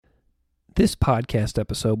This podcast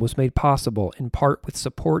episode was made possible in part with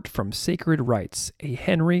support from Sacred Writes, a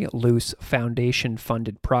Henry Luce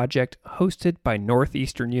Foundation-funded project hosted by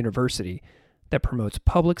Northeastern University that promotes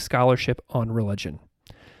public scholarship on religion.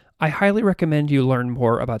 I highly recommend you learn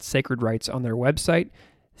more about Sacred Writes on their website,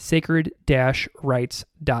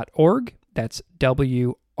 sacred-rites.org, that's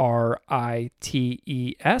WRITES,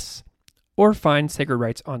 or find Sacred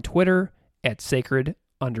Writes on Twitter at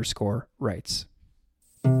sacred_rights.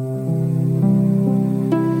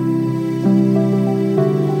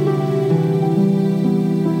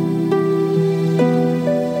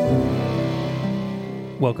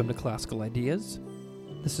 Welcome to Classical Ideas.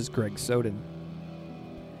 This is Greg Soden.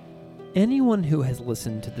 Anyone who has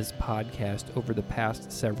listened to this podcast over the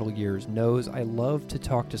past several years knows I love to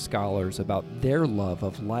talk to scholars about their love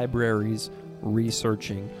of libraries,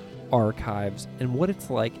 researching, archives, and what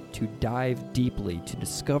it's like to dive deeply to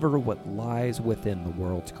discover what lies within the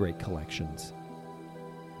world's great collections.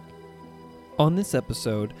 On this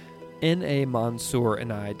episode, N.A. Mansour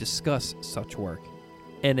and I discuss such work.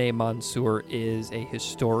 N.A. Mansour is a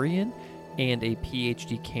historian and a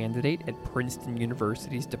PhD candidate at Princeton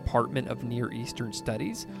University's Department of Near Eastern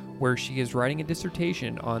Studies, where she is writing a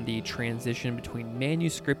dissertation on the transition between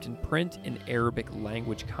manuscript and print in Arabic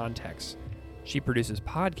language contexts. She produces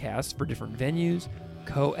podcasts for different venues,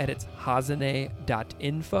 co-edits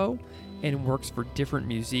Hazaneh.info, and works for different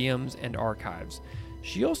museums and archives.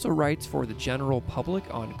 She also writes for the general public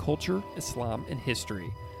on culture, Islam, and history.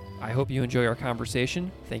 I hope you enjoy our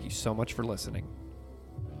conversation. Thank you so much for listening.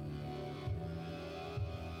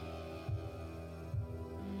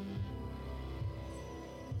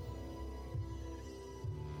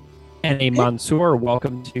 N.A. Mansour,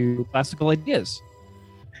 welcome to Classical Ideas.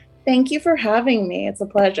 Thank you for having me. It's a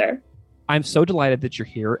pleasure. I'm so delighted that you're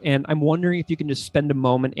here, and I'm wondering if you can just spend a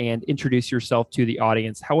moment and introduce yourself to the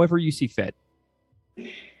audience, however you see fit.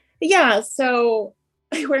 Yeah, so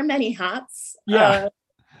I wear many hats.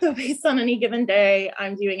 So based on any given day,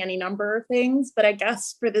 I'm doing any number of things, but I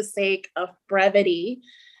guess for the sake of brevity,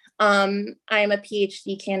 I am a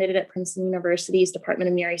PhD candidate at Princeton University's Department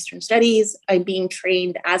of Near Eastern Studies. I'm being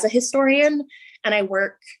trained as a historian, and I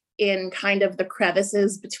work in kind of the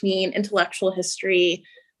crevices between intellectual history,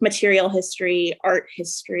 material history, art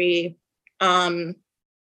history. And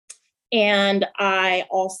I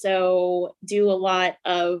also do a lot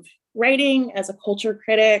of writing as a culture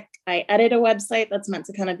critic. I edit a website that's meant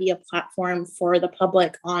to kind of be a platform for the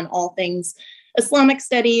public on all things Islamic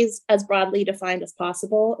studies as broadly defined as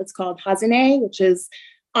possible. It's called Hazaneh, which is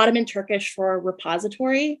Ottoman Turkish for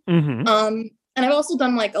repository. Mm-hmm. And I've also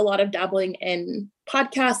done like a lot of dabbling in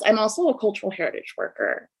podcasts. I'm also a cultural heritage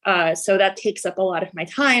worker. So that takes up a lot of my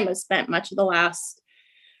time. I've spent much of the last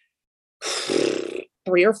 3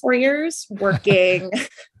 or 4 years working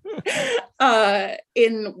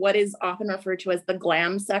in what is often referred to as the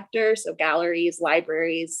GLAM sector. So galleries,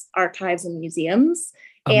 libraries, archives, and museums.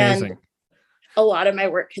 Amazing. And a lot of my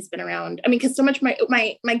work has been around, because so much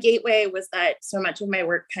my gateway was that so much of my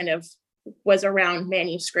work kind of was around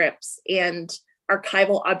manuscripts and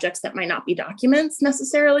archival objects that might not be documents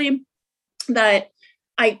necessarily, that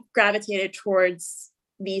I gravitated towards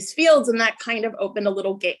these fields, and that kind of opened a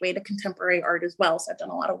little gateway to contemporary art as well. So I've done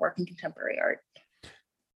a lot of work in contemporary art.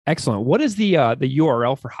 Excellent. What is the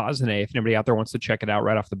URL for Hazaneh if anybody out there wants to check it out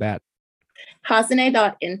right off the bat?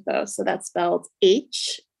 Hazaneh.info. So that's spelled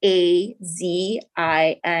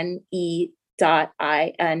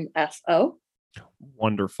HAZINE.INFO.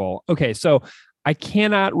 Wonderful. Okay, so I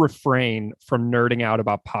cannot refrain from nerding out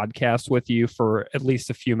about podcasts with you for at least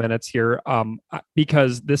a few minutes here,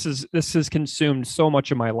 because this has consumed so much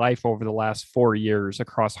of my life over the last 4 years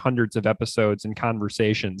across hundreds of episodes and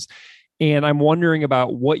conversations. And I'm wondering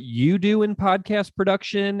about what you do in podcast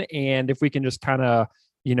production, and if we can just kind of,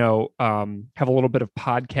 have a little bit of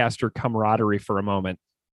podcaster camaraderie for a moment.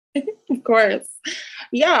 Of course.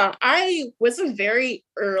 Yeah, I was a very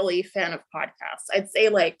early fan of podcasts. I'd say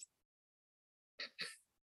like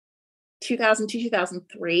 2002,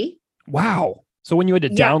 2003. Wow. So when you had to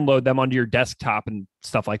download them onto your desktop and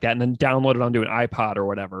stuff like that, and then download it onto an iPod or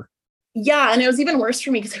whatever. Yeah, and it was even worse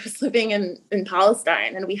for me because I was living in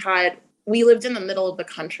Palestine, and we lived in the middle of the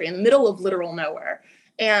country, in the middle of literal nowhere.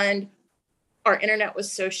 And our internet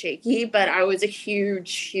was so shaky, but I was a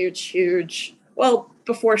huge, well,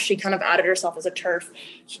 before she kind of outed herself as a TERF,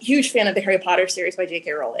 huge fan of the Harry Potter series by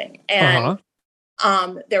J.K. Rowling. And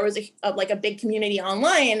there was a big community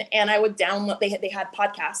online, and I would download, they had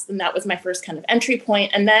podcasts, and that was my first kind of entry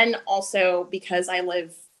point. And then also because I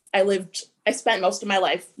spent most of my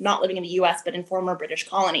life not living in the US, but in former British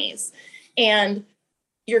colonies. And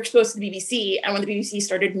you're exposed to the BBC. And when the BBC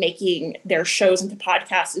started making their shows into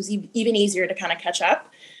podcasts, it was even easier to kind of catch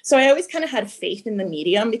up. So I always kind of had faith in the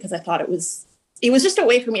medium because I thought it was just a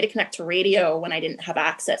way for me to connect to radio when I didn't have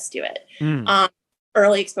access to it.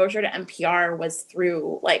 Early exposure to NPR was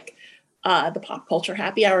through like the Pop Culture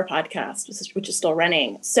Happy Hour podcast, which is still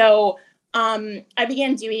running. So I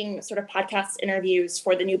began doing sort of podcast interviews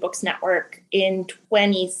for the New Books Network in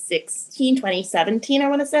 2016, 2017, I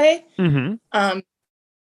want to say. And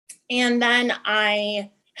then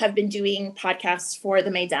I have been doing podcasts for the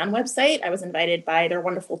Meydan website. I was invited by their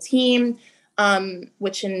wonderful team,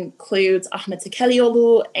 which includes Ahmed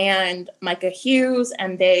Tekelioglu and Micah Hughes,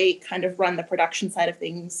 and they kind of run the production side of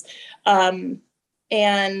things. The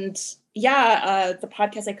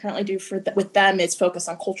podcast I currently do with them is focused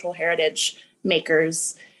on cultural heritage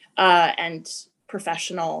makers and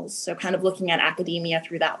professionals. So kind of looking at academia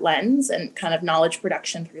through that lens and kind of knowledge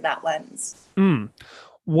production through that lens.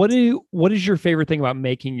 What is your favorite thing about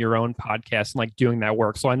making your own podcast and like doing that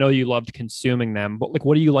work? So I know you loved consuming them, but like,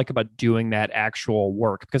 what do you like about doing that actual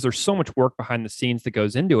work? Because there's so much work behind the scenes that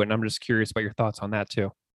goes into it. And I'm just curious about your thoughts on that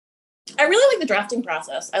too. I really like the drafting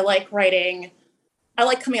process. I like writing. I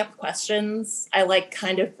like coming up with questions. I like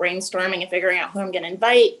kind of brainstorming and figuring out who I'm going to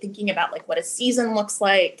invite, thinking about like what a season looks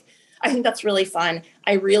like. I think that's really fun.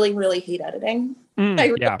 I really, really hate editing. I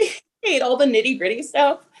really hate all the nitty gritty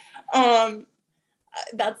stuff.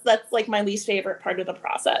 That's like my least favorite part of the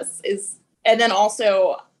process and then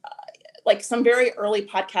also like some very early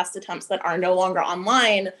podcast attempts that are no longer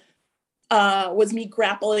online was me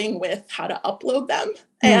grappling with how to upload them.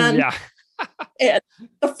 And, and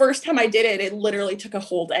the first time I did it, it literally took a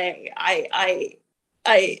whole day.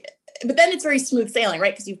 But then it's very smooth sailing,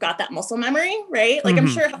 right? Because you've got that muscle memory, right? Like I'm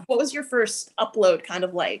sure, what was your first upload kind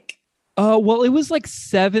of like? Well, it was like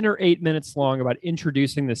 7 or 8 minutes long about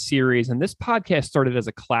introducing the series. And this podcast started as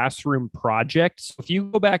a classroom project. So if you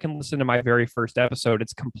go back and listen to my very first episode,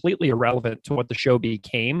 it's completely irrelevant to what the show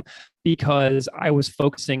became because I was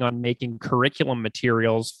focusing on making curriculum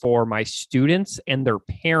materials for my students and their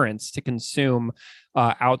parents to consume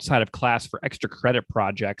outside of class for extra credit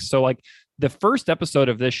projects. So like the first episode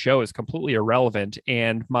of this show is completely irrelevant.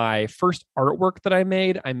 And my first artwork that I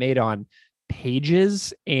made on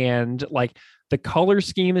Pages, and like the color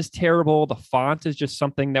scheme is terrible. The font is just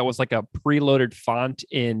something that was like a preloaded font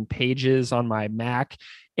in Pages on my Mac.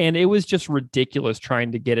 And it was just ridiculous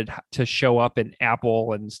trying to get it to show up in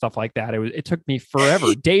Apple and stuff like that. It took me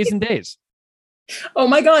forever, days and days. Oh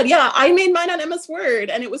my God. Yeah. I made mine on MS Word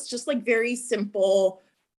and it was just like very simple,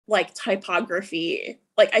 like typography.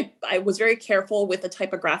 Like I was very careful with the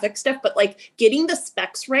typographic stuff, but like getting the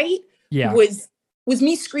specs right was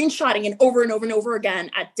me screenshotting it over and over and over again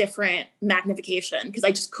at different magnification because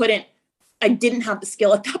I didn't have the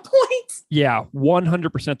skill at that point. Yeah,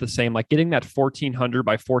 100% the same. Like getting that 1400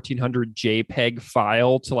 by 1400 JPEG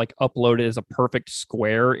file to like upload it as a perfect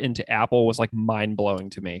square into Apple was like mind blowing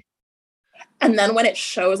to me. And then when it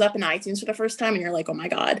shows up in iTunes for the first time and you're like, oh my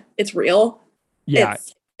God, it's real. Yeah.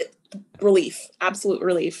 It's relief, absolute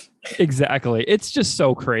relief. Exactly. It's just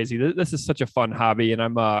so crazy. This is such a fun hobby, and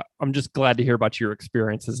I'm just glad to hear about your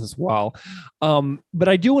experiences as well. But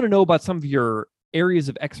I do want to know about some of your areas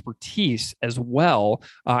of expertise as well.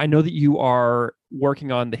 I know that you are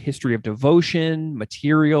working on the history of devotion,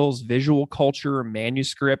 materials, visual culture,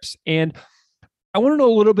 manuscripts, and I want to know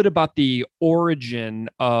a little bit about the origin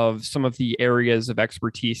of some of the areas of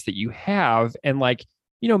expertise that you have, and like,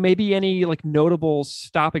 you know, maybe any like notable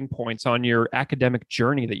stopping points on your academic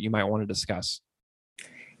journey that you might want to discuss.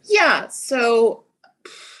 Yeah. So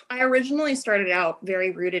I originally started out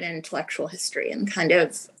very rooted in intellectual history and kind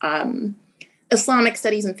of Islamic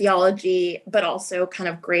studies and theology, but also kind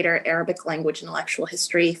of greater Arabic language intellectual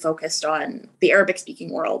history focused on the Arabic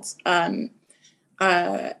speaking world. And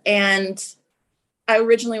I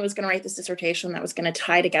originally was going to write this dissertation that was going to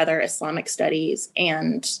tie together Islamic studies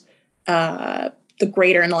and the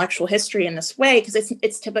greater intellectual history in this way, because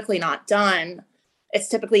it's typically not done. It's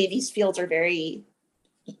typically these fields are very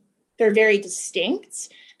distinct.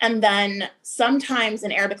 And then sometimes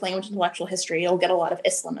in Arabic language intellectual history, you'll get a lot of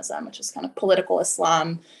Islamism, which is kind of political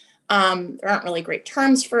Islam. There aren't really great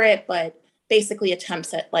terms for it, but basically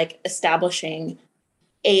attempts at like establishing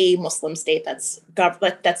a Muslim state that's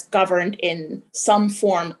governed in some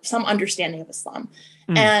form, some understanding of Islam.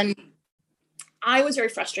 And I was very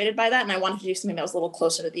frustrated by that, and I wanted to do something that was a little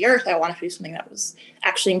closer to the earth. I wanted to do something that was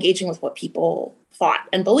actually engaging with what people thought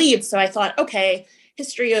and believed. So I thought, okay,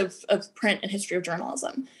 history of print and history of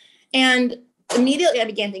journalism. And immediately I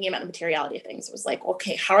began thinking about the materiality of things. It was like,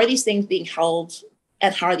 okay, how are these things being held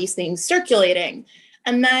and how are these things circulating?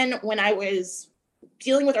 And then when I was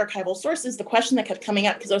dealing with archival sources, the question that kept coming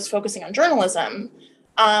up, because I was focusing on journalism,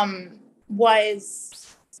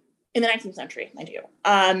 was in the 19th century, mind you,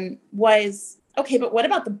 was, okay, but what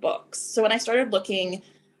about the books? So when I started looking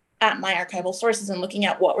at my archival sources and looking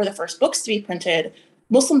at what were the first books to be printed,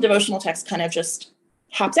 Muslim devotional texts kind of just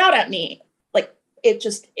hopped out at me. Like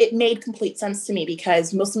it made complete sense to me,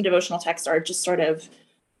 because Muslim devotional texts are just sort of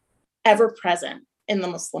ever present in the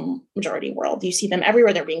Muslim majority world. You see them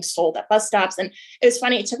everywhere. They're being sold at bus stops. And it was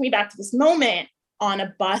funny. It took me back to this moment on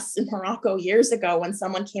a bus in Morocco years ago when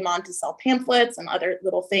someone came on to sell pamphlets and other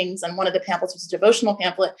little things. And one of the pamphlets was a devotional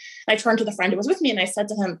pamphlet. And I turned to the friend who was with me and I said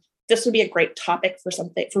to him, this would be a great topic for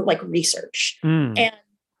something, for like research. And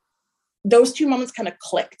those two moments kind of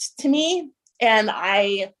clicked to me. And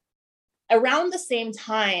around the same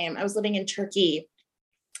time, I was living in Turkey.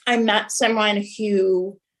 I met someone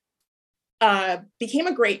who became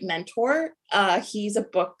a great mentor. He's a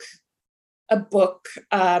book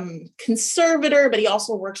conservator, but he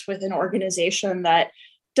also works with an organization that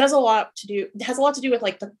has a lot to do with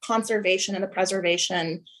like the conservation and the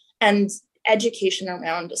preservation and education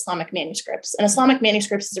around Islamic manuscripts. And Islamic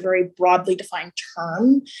manuscripts is a very broadly defined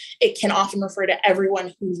term. It can often refer to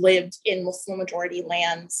everyone who lived in Muslim majority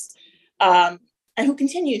lands, and who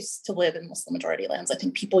continues to live in Muslim majority lands. I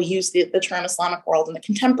think people use the term Islamic world in the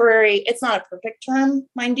contemporary. It's not a perfect term,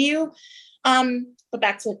 mind you. But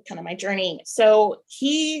back to kind of my journey. So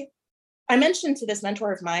I mentioned to this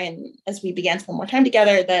mentor of mine as we began to spend more time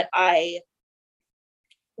together that I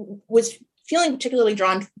was feeling particularly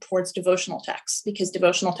drawn towards devotional texts, because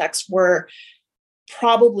devotional texts were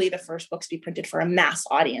probably the first books to be printed for a mass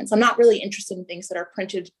audience. I'm not really interested in things that are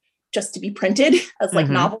printed just to be printed as like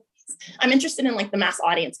novels. I'm interested in like the mass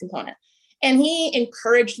audience component. And he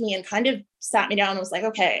encouraged me and kind of sat me down and was like,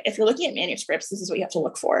 okay, if you're looking at manuscripts, this is what you have to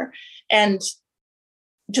look for. And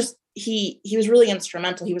just, he was really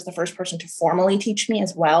instrumental. He was the first person to formally teach me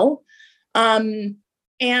as well. And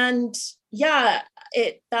yeah,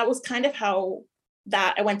 that was kind of how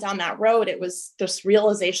that I went down that road. It was this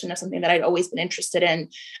realization of something that I'd always been interested in.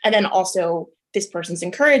 And then also this person's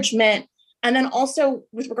encouragement. And then also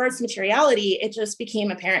with regards to materiality, it just became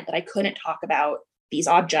apparent that I couldn't talk about these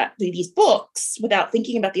books without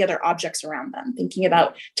thinking about the other objects around them, thinking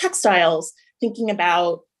about textiles, thinking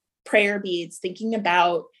about prayer beads, thinking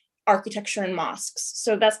about architecture in mosques.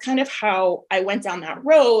 So that's kind of how I went down that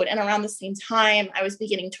road. And around the same time, I was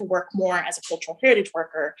beginning to work more as a cultural heritage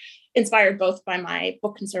worker, inspired both by my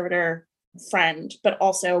book conservator friend, but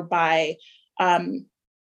also by a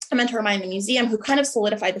mentor of mine in the museum who kind of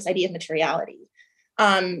solidified this idea of materiality.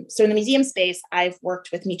 So in the museum space, I've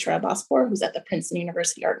worked with Mitra Abbaspor, who's at the Princeton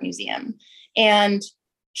University Art Museum. And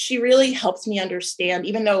she really helped me understand,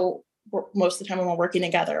 even though most of the time when we're working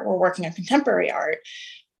together, we're working on contemporary art,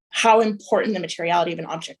 how important the materiality of an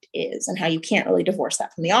object is and how you can't really divorce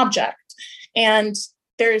that from the object. And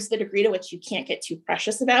there's the degree to which you can't get too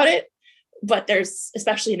precious about it, but there's,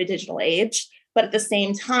 especially in a digital age, but at the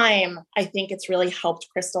same time, I think it's really helped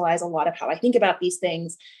crystallize a lot of how I think about these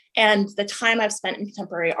things. And the time I've spent in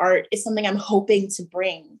contemporary art is something I'm hoping to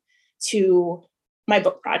bring to my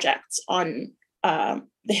book project on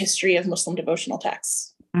the history of Muslim devotional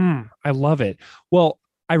texts. I love it. Well,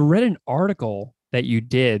 I read an article that you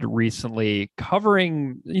did recently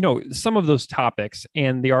covering, some of those topics.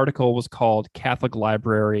 And the article was called Catholic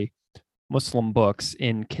Library Muslim Books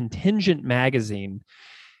in Contingent Magazine.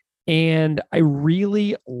 And I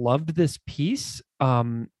really loved this piece.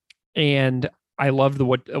 And I loved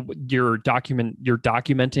your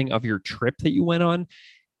documenting of your trip that you went on.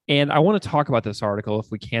 And I want to talk about this article if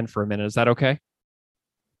we can for a minute. Is that okay?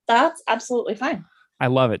 That's absolutely fine. I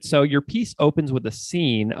love it. So your piece opens with a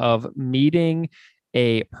scene of meeting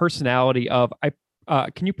a personality of,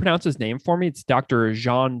 can you pronounce his name for me? It's Dr.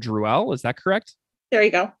 Jean Drouel. Is that correct? There you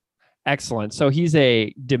go. Excellent. So he's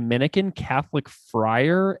a Dominican Catholic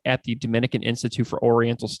friar at the Dominican Institute for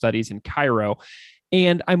Oriental Studies in Cairo.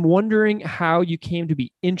 And I'm wondering how you came to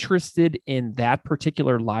be interested in that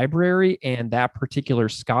particular library and that particular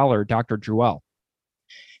scholar, Dr. Drouel.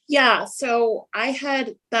 Yeah, so I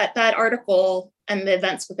had that article and the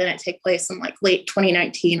events within it take place in like late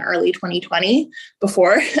 2019, early 2020,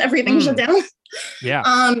 before everything shut down.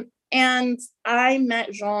 Yeah. And I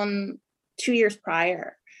met Jean 2 years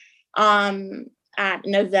prior at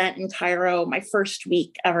an event in Cairo, my first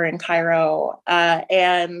week ever in Cairo.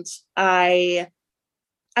 And I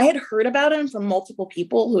had heard about him from multiple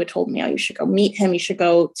people who had told me, oh, you should go meet him. You should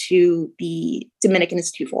go to the Dominican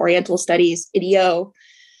Institute for Oriental Studies, IDEO.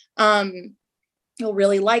 You'll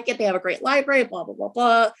really like it. They have a great library, blah, blah, blah,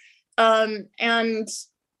 blah. And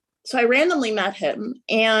so I randomly met him,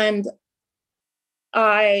 and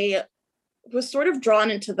I was sort of drawn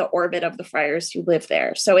into the orbit of the friars who live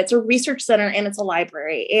there. So it's a research center and it's a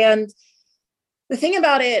library. And the thing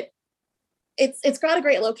about it, it's got a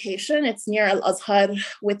great location. It's near Al Azhar,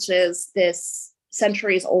 which is this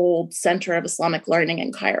centuries old center of Islamic learning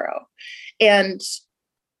in Cairo. And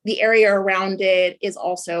the area around it is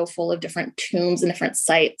also full of different tombs and different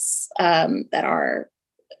sites that are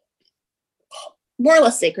more or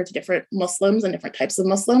less sacred to different Muslims and different types of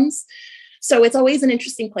Muslims. So it's always an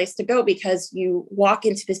interesting place to go because you walk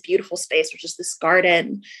into this beautiful space, which is this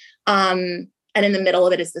garden. And in the middle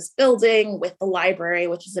of it is this building with the library,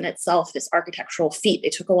 which is in itself this architectural feat. They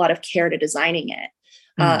took a lot of care to designing it.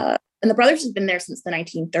 And the brothers have been there since the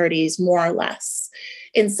 1930s, more or less,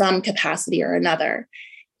 in some capacity or another.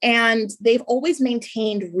 And they've always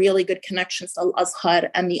maintained really good connections to Al-Azhar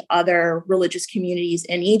and the other religious communities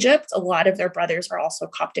in Egypt. A lot of their brothers are also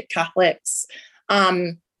Coptic Catholics.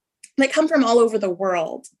 They come from all over the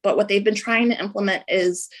world. But what they've been trying to implement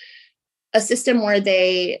is a system where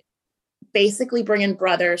they basically bring in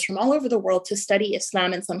brothers from all over the world to study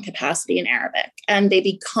Islam in some capacity in Arabic. And they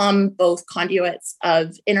become both conduits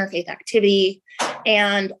of interfaith activity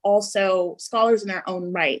and also scholars in their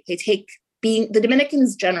own right. The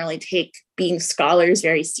Dominicans generally take being scholars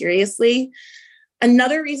very seriously.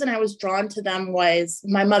 Another reason I was drawn to them was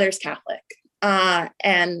my mother's Catholic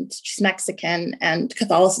and she's Mexican, and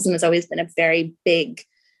Catholicism has always been a very big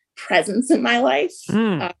presence in my life.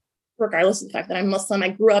 Regardless of the fact that I'm Muslim. I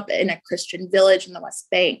grew up in a Christian village in the West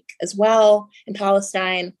Bank as well, in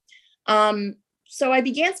Palestine. So I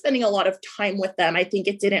began spending a lot of time with them. I think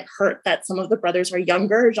it didn't hurt that some of the brothers are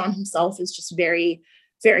younger. John himself is just very,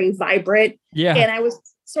 very vibrant. Yeah. And I was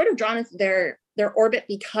sort of drawn into their orbit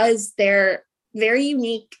because they're very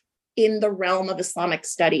unique in the realm of Islamic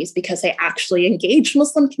studies because they actually engage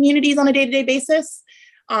Muslim communities on a day-to-day basis.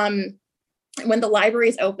 When the library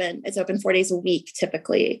is open, it's open 4 days a week,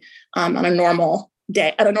 typically on a normal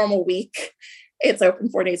day, at a normal week, it's open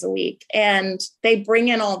 4 days a week. And they bring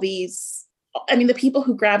in all these, the people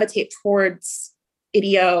who gravitate towards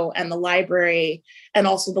IDEO and the library and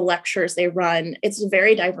also the lectures they run, it's a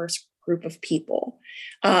very diverse group of people.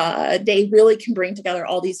 They really can bring together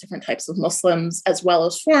all these different types of Muslims as well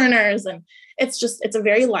as foreigners. And it's a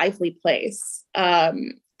very lively place.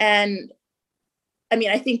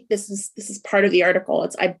 I think this is part of the article.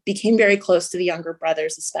 I became very close to the younger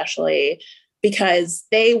brothers, especially because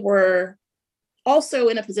they were also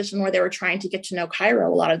in a position where they were trying to get to know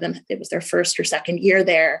Cairo. A lot of them, it was their first or second year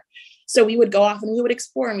there. So we would go off and we would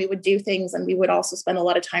explore and we would do things. And we would also spend a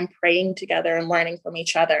lot of time praying together and learning from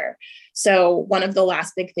each other. So one of the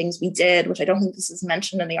last big things we did, which I don't think this is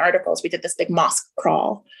mentioned in the articles, we did this big mosque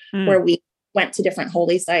crawl where we went to different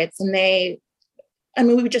holy sites and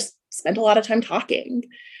we would just spend a lot of time talking.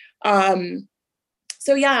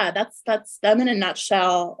 So yeah, that's them in a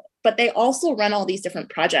nutshell. But they also run all these different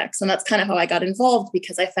projects. And that's kind of how I got involved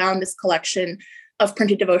because I found this collection of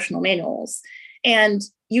printed devotional manuals. And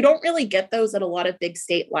you don't really get those at a lot of big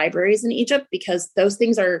state libraries in Egypt because those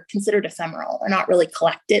things are considered ephemeral. They're not really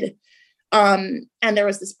collected. And there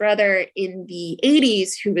was this brother in the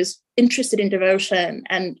 80s who was interested in devotion,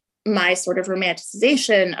 and my sort of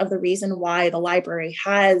romanticization of the reason why the library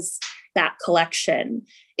has that collection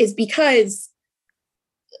is because,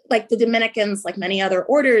 like, the Dominicans, like many other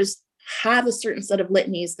orders, have a certain set of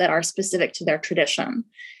litanies that are specific to their tradition.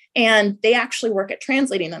 And they actually work at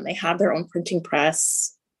translating them. They have their own printing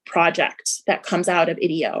press project that comes out of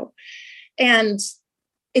IDEO. And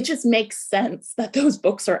it just makes sense that those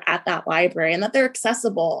books are at that library and that they're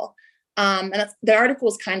accessible. The article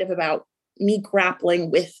is kind of about me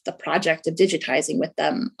grappling with the project of digitizing with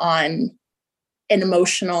them on an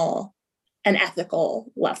emotional and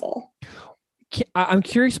ethical level. I'm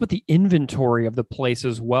curious about the inventory of the place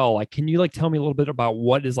as well. Like, can you tell me a little bit about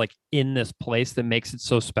what is in this place that makes it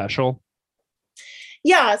so special?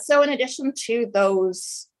 Yeah. So in addition to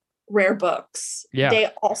those rare books, they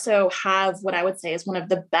also have what I would say is one of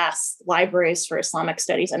the best libraries for Islamic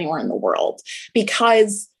studies anywhere in the world,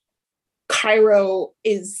 because Cairo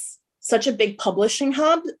is such a big publishing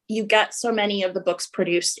hub. You get so many of the books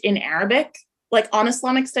produced in Arabic, like on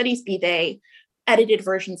Islamic studies, be they edited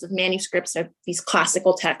versions of manuscripts of these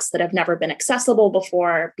classical texts that have never been accessible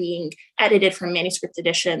before, being edited from manuscript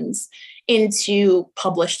editions into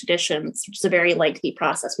published editions, which is a very lengthy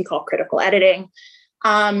process we call critical editing.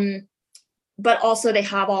 But also they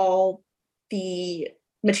have all the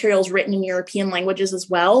materials written in European languages as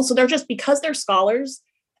well. So they're just, because they're scholars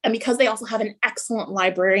and because they also have an excellent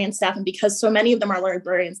librarian staff, and because so many of them are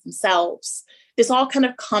librarians themselves, this all kind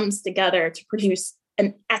of comes together to produce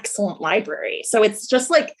an excellent library. So it's just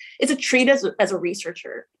like, it's a treat as a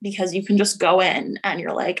researcher, because you can just go in and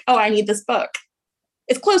you're like, oh, I need this book.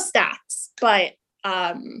 It's close stacks, but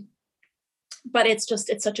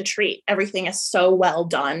it's such a treat. Everything is so well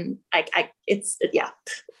done. Yeah.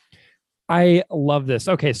 I love this.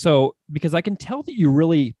 Okay, so because I can tell that you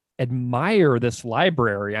really admire this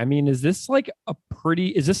library. I mean, is this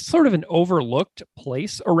sort of an overlooked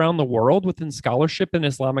place around the world within scholarship in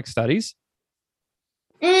Islamic studies?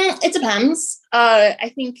 It depends.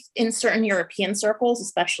 I think in certain European circles,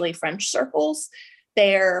 especially French circles,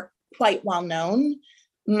 they're quite well known.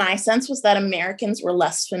 My sense was that Americans were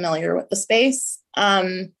less familiar with the space.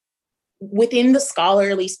 Within the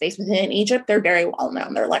scholarly space within Egypt, they're very well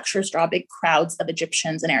known. Their lectures draw big crowds of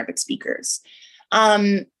Egyptians and Arabic speakers.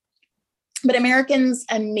 But Americans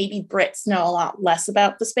and maybe Brits know a lot less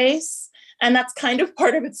about the space. And that's kind of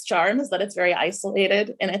part of its charm, is that it's very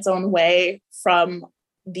isolated in its own way from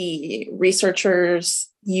the researchers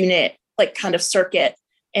unit, like kind of circuit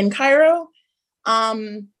in Cairo.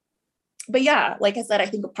 But yeah, like I said, I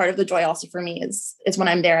think a part of the joy also for me is when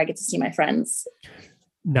I'm there, I get to see my friends.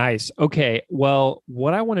 Nice. Okay. Well,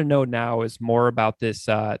 what I want to know now is more about this,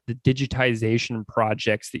 the digitization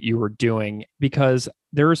projects that you were doing, because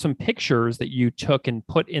there are some pictures that you took and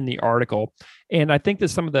put in the article. And I think that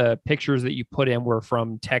some of the pictures that you put in were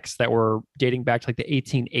from texts that were dating back to like the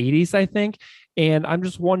 1880s, I think. And I'm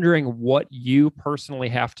just wondering what you personally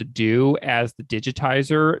have to do as the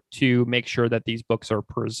digitizer to make sure that these books are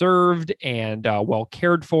preserved and well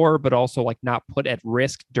cared for, but also like not put at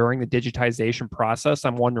risk during the digitization process.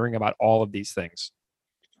 I'm wondering about all of these things.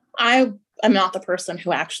 I'm not the person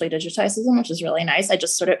who actually digitizes them, which is really nice. I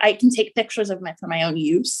can take pictures for my own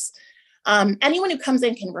use. Anyone who comes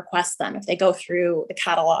in can request them if they go through the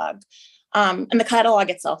catalog. And the catalog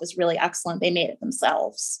itself is really excellent. They made it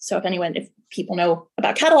themselves. So if people know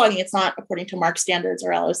about cataloging, it's not according to MARC standards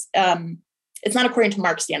it's not according to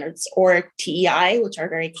MARC standards or TEI, which are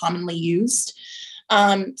very commonly used.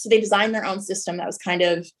 So they designed their own system that was kind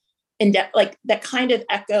of that kind of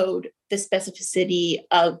echoed the specificity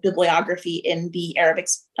of bibliography in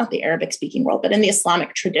not the Arabic speaking world, but in the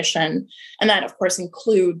Islamic tradition. And that of course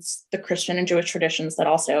includes the Christian and Jewish traditions that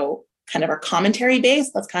also kind of are commentary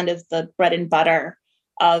based. That's kind of the bread and butter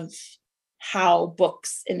of how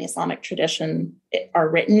books in the Islamic tradition are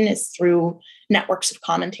written, is through networks of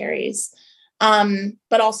commentaries,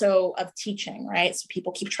 but also of teaching, right? So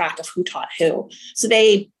people keep track of who taught who. So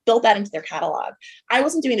they built that into their catalog. I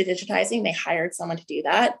wasn't doing the digitizing. They hired someone to do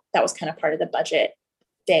that. That was kind of part of the budget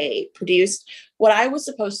they produced. What I was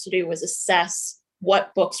supposed to do was assess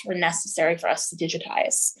what books were necessary for us to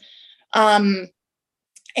digitize.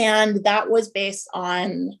 And that was based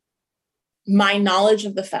on my knowledge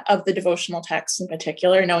of the devotional texts in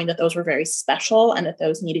particular, knowing that those were very special and that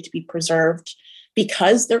those needed to be preserved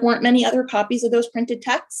because there weren't many other copies of those printed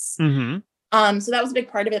texts. Mm-hmm. So that was a big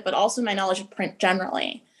part of it, but also my knowledge of print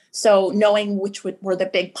generally. So knowing which were the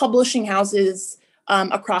big publishing houses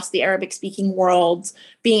across the Arabic speaking world,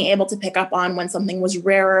 being able to pick up on when something was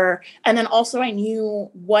rarer. And then also I knew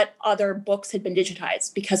what other books had been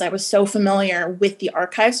digitized because I was so familiar with the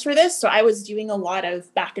archives for this. So I was doing a lot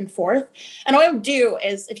of back and forth. And what I would do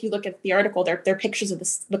is, if you look at the article, there are pictures of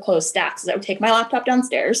the closed stacks. So I would take my laptop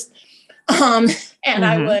downstairs and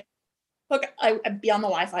Mm-hmm. I'd be on the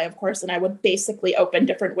Wi-Fi, of course, and I would basically open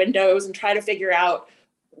different windows and try to figure out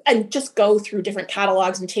and just go through different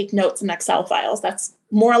catalogs and take notes in Excel files. That's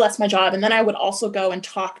more or less my job. And then I would also go and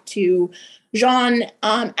talk to Jean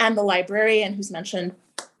and the librarian who's mentioned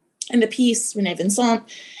in the piece, Renee Vincent,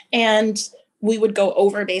 and we would go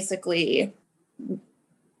over basically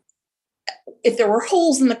if there were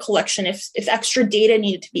holes in the collection, if extra data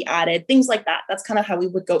needed to be added, things like that. That's kind of how we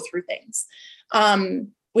would go through things,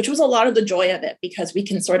 which was a lot of the joy of it, because we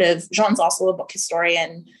can Jean's also a book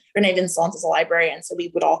historian, Renee Vincent is a librarian, so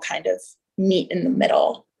we would all kind of meet in the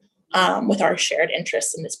middle with our shared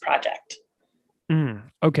interests in this project.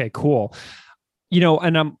 Okay, cool.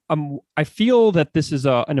 And I feel that this is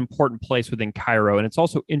an important place within Cairo, and it's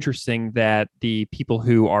also interesting that the people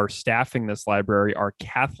who are staffing this library are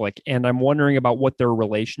Catholic, and I'm wondering about what their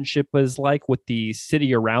relationship is like with the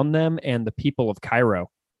city around them and the people of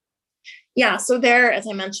Cairo. Yeah, so they're, as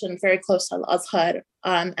I mentioned, very close to Al-Azhar,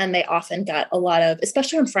 and they often get a lot of,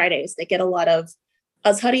 especially on Fridays, they get a lot of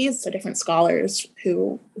Azharis, so different scholars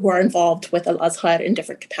who are involved with Al-Azhar in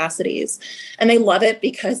different capacities. And they love it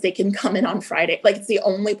because they can come in on Friday. Like, it's the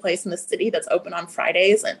only place in the city that's open on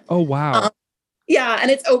Fridays. And Oh, wow. yeah, and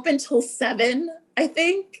it's open till 7. I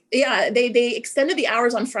think, yeah, they extended the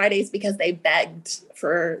hours on Fridays because they begged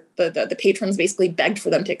for the patrons basically begged for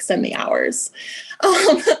them to extend the hours.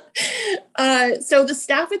 Um, so the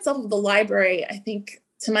staff itself of the library, I think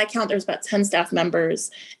to my count, there's about 10 staff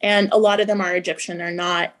members, and a lot of them are Egyptian. They're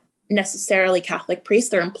not necessarily Catholic priests.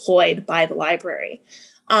 They're employed by the library.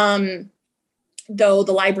 Though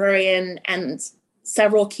the librarian and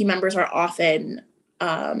several key members are often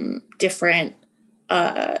different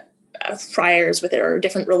friars with it, or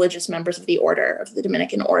different religious members of the order, of the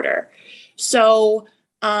Dominican order. So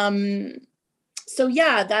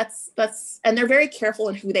yeah, that's and they're very careful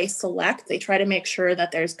in who they select. They try to make sure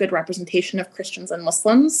that there's good representation of Christians and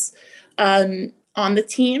Muslims on the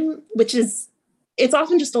team, which is, it's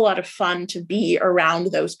often just a lot of fun to be around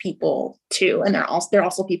those people too. And they're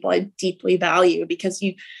also people I deeply value, because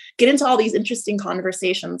you get into all these interesting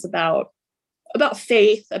conversations about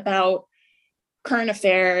faith, about current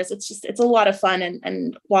affairs. It's a lot of fun.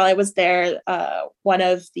 And while I was there, one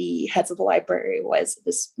of the heads of the library was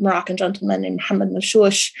this Moroccan gentleman named Mohammed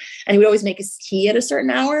Mashoush, and he would always make his tea at a certain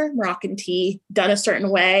hour, Moroccan tea done a certain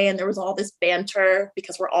way. And there was all this banter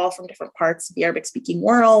because we're all from different parts of the Arabic speaking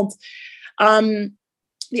world.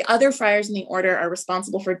 The other friars in the order are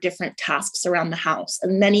responsible for different tasks around the house,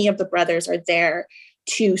 and many of the brothers are there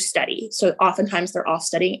to study. So oftentimes they're off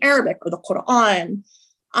studying Arabic or the Quran.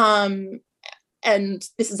 And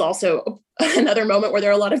this is also another moment where there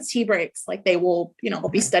are a lot of tea breaks. Like they'll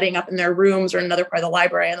be studying up in their rooms or in another part of the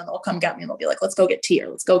library, and then they'll come get me and they'll be like, let's go get tea, or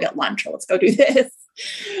let's go get lunch, or let's go do this.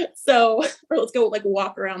 So, or let's go like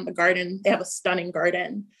walk around the garden. They have a stunning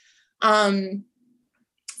garden.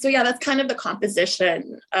 So yeah, that's kind of the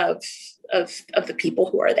composition of the people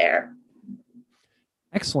who are there.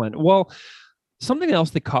 Excellent. Well, something else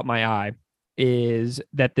that caught my eye is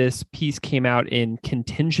that this piece came out in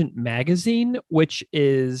Contingent Magazine, which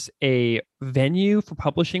is a venue for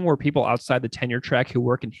publishing where people outside the tenure track who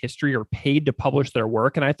work in history are paid to publish their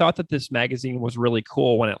work. And I thought that this magazine was really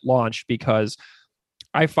cool when it launched, because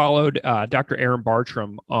I followed Dr. Aaron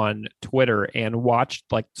Bartram on Twitter and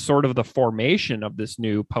watched like sort of the formation of this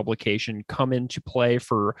new publication come into play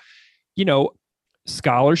for,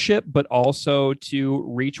 scholarship, but also to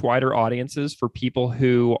reach wider audiences for people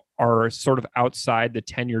who are sort of outside the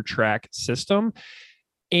tenure track system.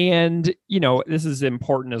 And, this is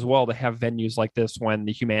important as well to have venues like this when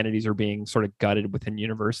the humanities are being sort of gutted within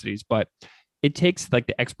universities. But it takes like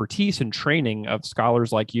the expertise and training of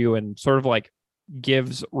scholars like you, and sort of like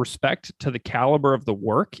gives respect to the caliber of the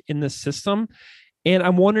work in this system. And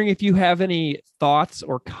I'm wondering if you have any thoughts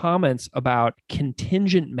or comments about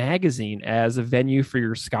Contingent Magazine as a venue for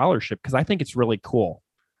your scholarship, because I think it's really cool.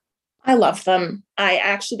 I love them. I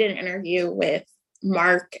actually did an interview with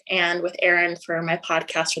Mark and with Aaron for my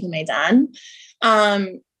podcast for the Maidan,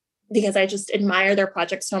 because I just admire their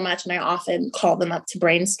project so much, and I often call them up to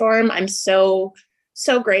brainstorm. I'm so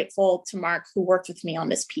grateful to Mark, who worked with me on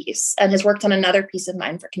this piece and has worked on another piece of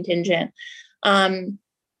mine for Contingent.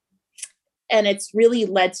 And it's really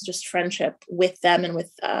led to just friendship with them, and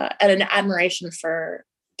with and an admiration for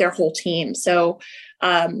their whole team. So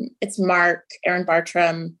it's Mark, Aaron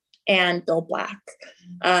Bartram, and Bill Black,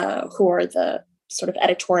 who are the sort of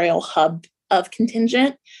editorial hub of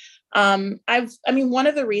Contingent. One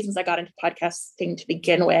of the reasons I got into podcasting to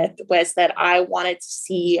begin with was that I wanted to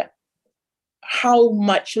see how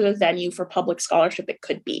much of a venue for public scholarship it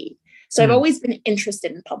could be. So I've always been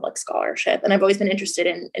interested in public scholarship, and I've always been interested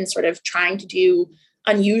in sort of trying to do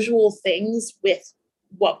unusual things with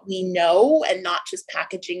what we know, and not just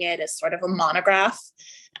packaging it as sort of a monograph,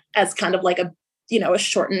 as kind of like a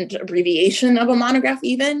shortened abbreviation of a monograph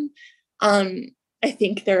even. I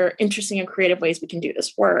think there are interesting and creative ways we can do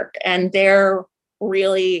this work, and they're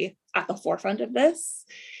really at the forefront of this.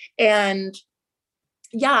 And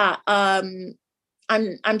yeah,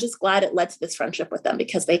 I'm just glad it led to this friendship with them,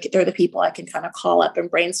 because they're the people I can kind of call up and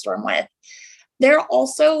brainstorm with. They're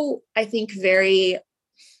also, I think,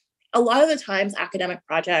 a lot of the times academic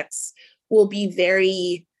projects will be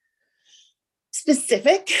very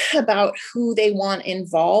specific about who they want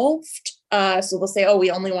involved. So they'll say, oh, we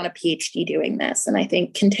only want a PhD doing this. And I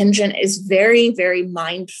think Contingent is very, very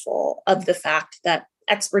mindful of the fact that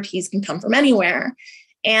expertise can come from anywhere.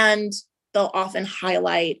 And they'll often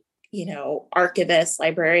highlight archivists,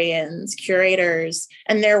 librarians, curators,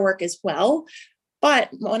 and their work as well. But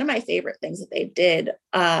one of my favorite things that they did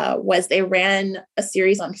was they ran a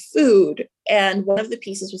series on food. And one of the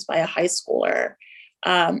pieces was by a high schooler.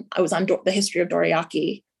 I was on the history of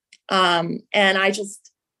dorayaki. And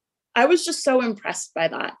I was just so impressed by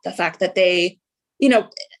that. The fact that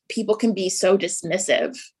people can be so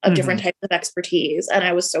dismissive of different types of expertise. And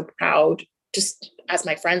I was so proud just as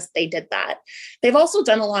my friends, they did that. They've also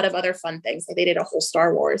done a lot of other fun things. Like they did a whole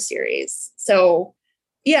Star Wars series. So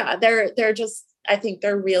yeah, they're just, I think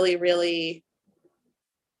they're really, really,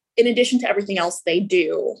 in addition to everything else they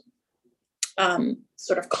do,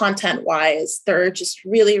 sort of content wise, they're just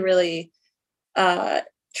really, really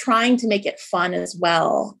trying to make it fun as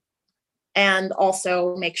well. And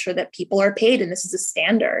also make sure that people are paid. And this is a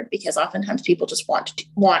standard, because oftentimes people just want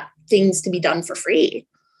things to be done for free.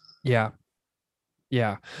 Yeah.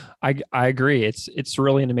 Yeah, I agree. It's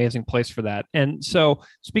really an amazing place for that. And so,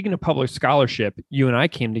 speaking of public scholarship, you and I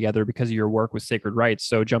came together because of your work with Sacred Writes.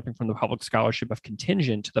 So, jumping from the public scholarship of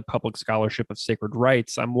Contingent to the public scholarship of Sacred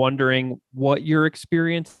Writes, I'm wondering what your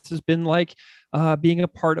experience has been like being a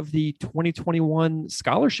part of the 2021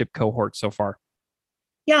 scholarship cohort so far.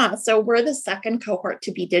 Yeah, so we're the second cohort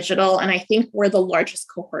to be digital, and I think we're the largest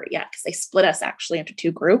cohort yet because they split us actually into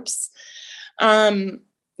two groups.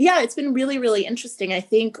 Yeah, it's been really, really interesting. I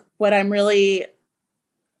think what I'm really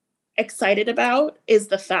excited about is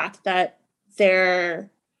the fact that there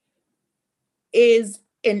is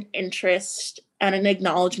an interest and an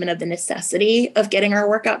acknowledgement of the necessity of getting our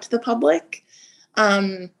work out to the public.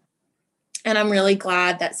 And I'm really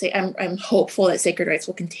glad that I'm hopeful that Sacred Writes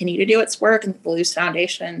will continue to do its work, and the Blues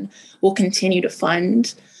Foundation will continue to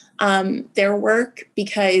fund their work,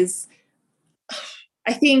 because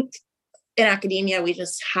I think in academia, we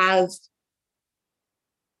just have,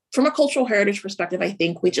 from a cultural heritage perspective, I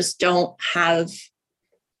think we just don't have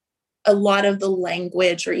a lot of the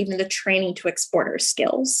language or even the training to export our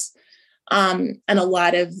skills, and a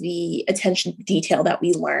lot of the attention to detail that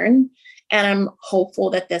we learn. And I'm hopeful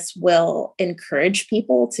that this will encourage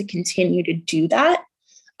people to continue to do that,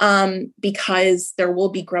 because there will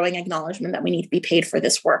be growing acknowledgement that we need to be paid for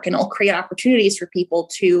this work, and it'll create opportunities for people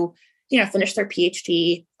to, finish their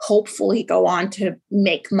PhD, hopefully go on to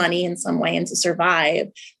make money in some way and to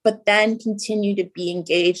survive, but then continue to be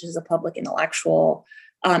engaged as a public intellectual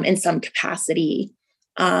in some capacity,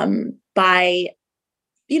 by,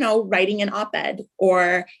 writing an op-ed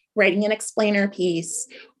or writing an explainer piece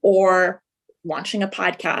or launching a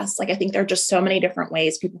podcast. Like, I think there are just so many different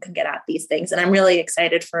ways people can get at these things. And I'm really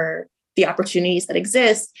excited for the opportunities that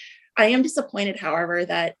exist. I am disappointed, however,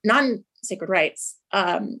 that non-Sacred Writes,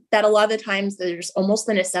 that a lot of the times there's almost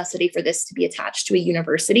the necessity for this to be attached to a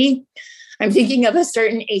university. I'm thinking of a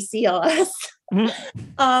certain ACLS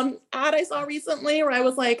ad I saw recently where I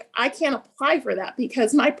was like, I can't apply for that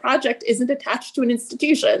because my project isn't attached to an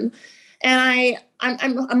institution. And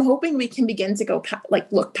I'm hoping we can begin to go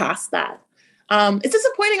look past that. It's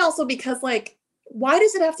disappointing also because, why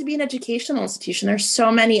does it have to be an educational institution? There's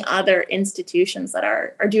so many other institutions that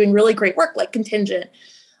are doing really great work, like Contingent.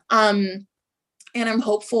 And I'm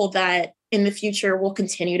hopeful that in the future we'll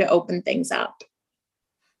continue to open things up.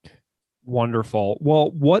 Wonderful.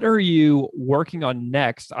 Well, what are you working on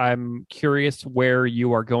next? I'm curious where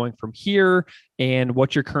you are going from here and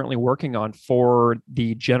what you're currently working on for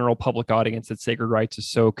the general public audience that Sacred Writes is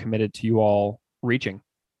so committed to you all reaching.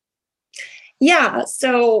 Yeah.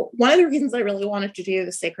 So one of the reasons I really wanted to do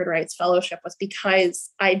the Sacred Writes Fellowship was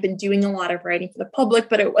because I'd been doing a lot of writing for the public,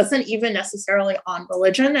 but it wasn't even necessarily on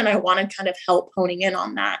religion. And I wanted kind of help honing in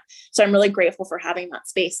on that. So I'm really grateful for having that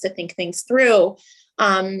space to think things through.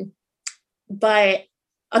 But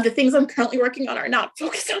the things I'm currently working on are not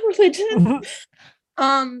focused on religion.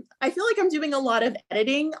 I feel like I'm doing a lot of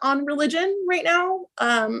editing on religion right now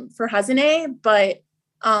for Hazane, but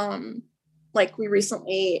we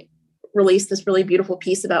recently released this really beautiful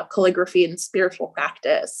piece about calligraphy and spiritual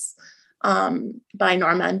practice by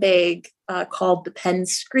Norman Baig called The Pen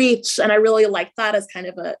Screech. And I really like that as kind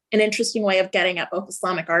of an interesting way of getting at both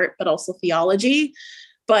Islamic art, but also theology.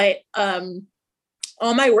 But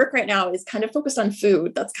all my work right now is kind of focused on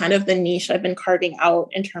food. That's kind of the niche I've been carving out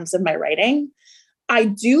in terms of my writing. I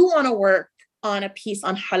do want to work on a piece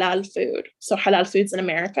on halal food. So halal foods in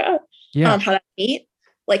America, halal meat.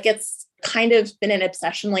 It's kind of been an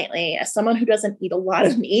obsession lately. As someone who doesn't eat a lot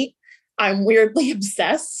of meat, I'm weirdly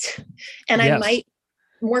obsessed. And I'm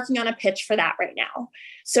working on a pitch for that right now.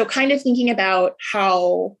 So kind of thinking about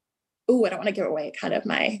how, I don't want to give away kind of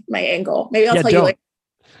my angle. Maybe I'll tell you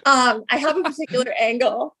I have a particular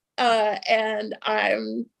angle and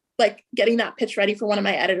I'm getting that pitch ready for one of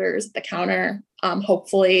my editors at the counter,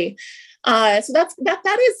 hopefully. So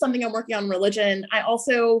that is something I'm working on religion.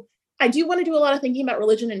 I do want to do a lot of thinking about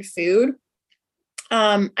religion and food.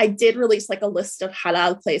 I did release a list of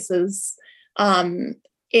halal places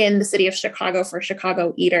in the city of Chicago for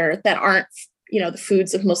Chicago Eater that aren't, the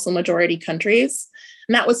foods of Muslim majority countries.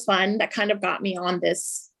 And that was fun. That kind of got me on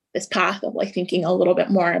this path of thinking a little bit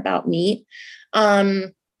more about meat.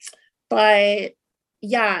 But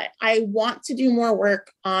yeah, I want to do more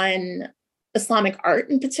work on Islamic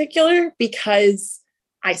art in particular, because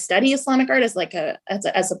I study Islamic art as like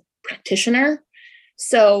as a practitioner.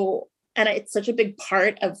 So, and it's such a big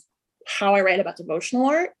part of how I write about devotional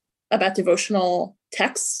art, about devotional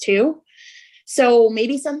texts too. So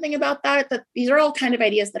maybe something about that these are all kind of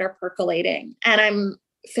ideas that are percolating. And I'm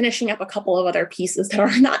finishing up a couple of other pieces that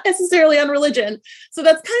are not necessarily on religion. So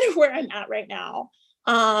that's kind of where I'm at right now,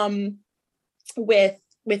 with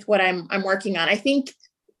what I'm working on. I think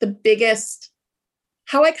the biggest,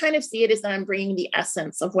 how I kind of see it is that I'm bringing the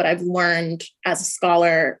essence of what I've learned as a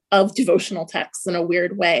scholar of devotional texts in a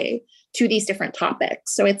weird way to these different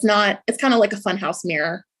topics. So it's kind of like a funhouse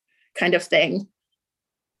mirror kind of thing.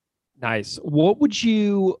 Nice. What would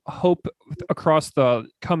you hope across the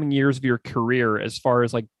coming years of your career as far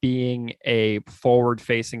as like being a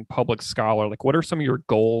forward-facing public scholar? Like, what are some of your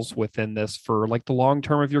goals within this for like the long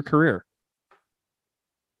term of your career?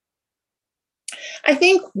 I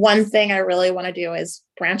think one thing I really want to do is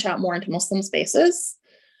branch out more into Muslim spaces,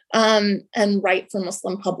 and write for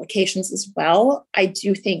Muslim publications as well. I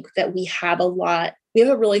do think that we have a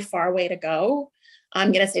really far way to go.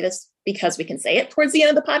 I'm going to say this because we can say it towards the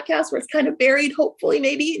end of the podcast where it's kind of buried, hopefully,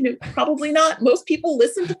 maybe, probably not. Most people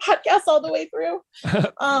listen to podcasts all the way through.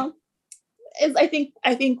 I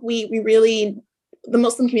think we really, the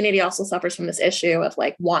Muslim community also suffers from this issue of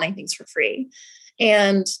like wanting things for free.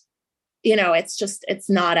 And, it's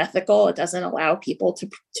not ethical. It doesn't allow people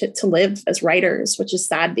to live as writers, which is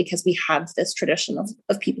sad because we have this tradition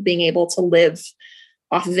of people being able to live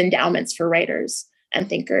off of endowments for writers and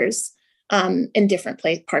thinkers in different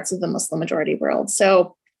parts of the Muslim majority world.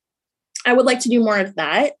 So I would like to do more of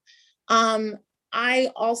that.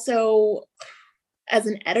 I also, as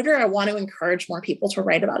an editor, I want to encourage more people to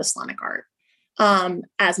write about Islamic art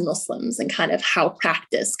as Muslims and kind of how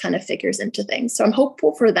practice kind of figures into things. So I'm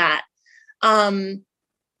hopeful for that. So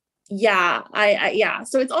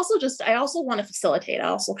it's also just, I also want to facilitate. I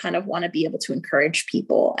also kind of want to be able to encourage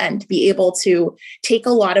people and be able to take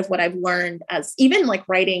a lot of what I've learned as even like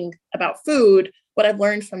writing about food, what I've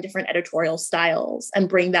learned from different editorial styles and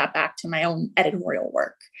bring that back to my own editorial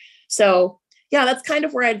work. So yeah, that's kind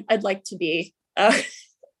of where I'd like to be.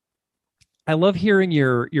 I love hearing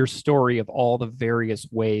your story of all the various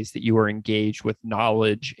ways that you are engaged with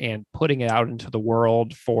knowledge and putting it out into the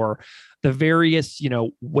world for the various,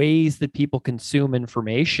 ways that people consume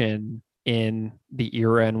information in the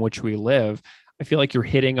era in which we live. I feel like you're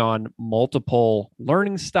hitting on multiple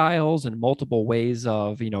learning styles and multiple ways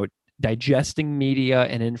of, digesting media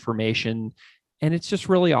and information. And it's just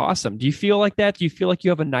really awesome. Do you feel like that? Do you feel like you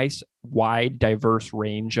have a nice, wide, diverse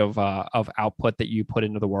range of output that you put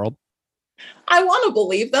into the world? I want to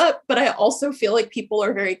believe that, but I also feel like people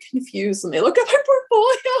are very confused when they look at my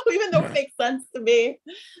portfolio, even though it makes sense to me.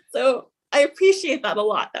 So I appreciate that a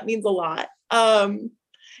lot. That means a lot. I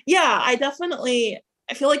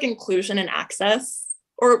feel like inclusion and access,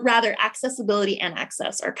 or rather accessibility and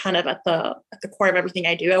access, are kind of at the core of everything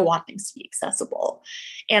I do. I want things to be accessible.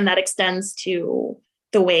 And that extends to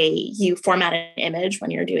the way you format an image when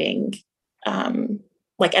you're doing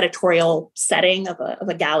like editorial setting of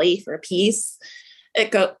a galley for a piece.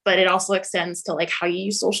 But it also extends to like how you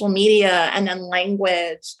use social media and then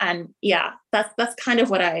language. And that's kind of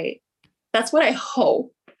that's what I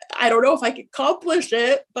hope. I don't know if I can accomplish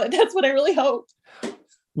it, but that's what I really hope.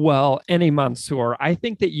 Well, N.A. Mansour, I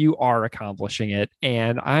think that you are accomplishing it.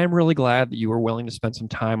 And I'm really glad that you were willing to spend some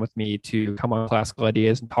time with me to come on Classical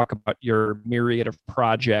Ideas and talk about your myriad of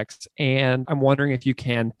projects. And I'm wondering if you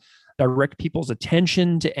can direct people's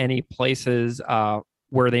attention to any places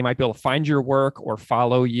where they might be able to find your work or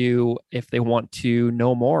follow you if they want to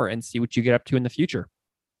know more and see what you get up to in the future.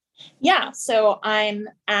 Yeah, so I'm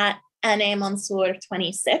at N.A. Mansour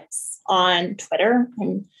 26 on Twitter.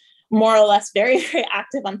 I'm more or less very, very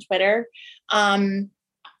active on Twitter. I'm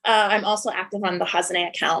also active on the Hazane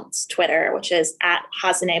account's Twitter, which is at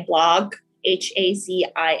Hazane blog,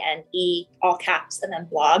 HAZINE, all caps, and then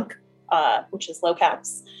blog, which is low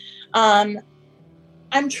caps.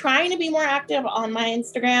 I'm trying to be more active on my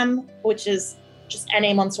Instagram, which is just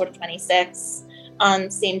NA Mansour 26.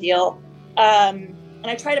 Same deal. And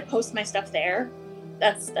I try to post my stuff there.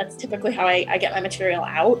 That's typically how I get my material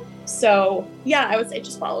out. So yeah, I would say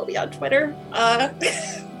just follow me on Twitter.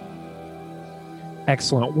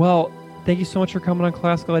 Excellent. Well, thank you so much for coming on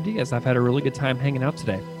Classical Ideas. I've had a really good time hanging out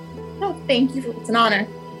today. Oh, thank you. It's an honor.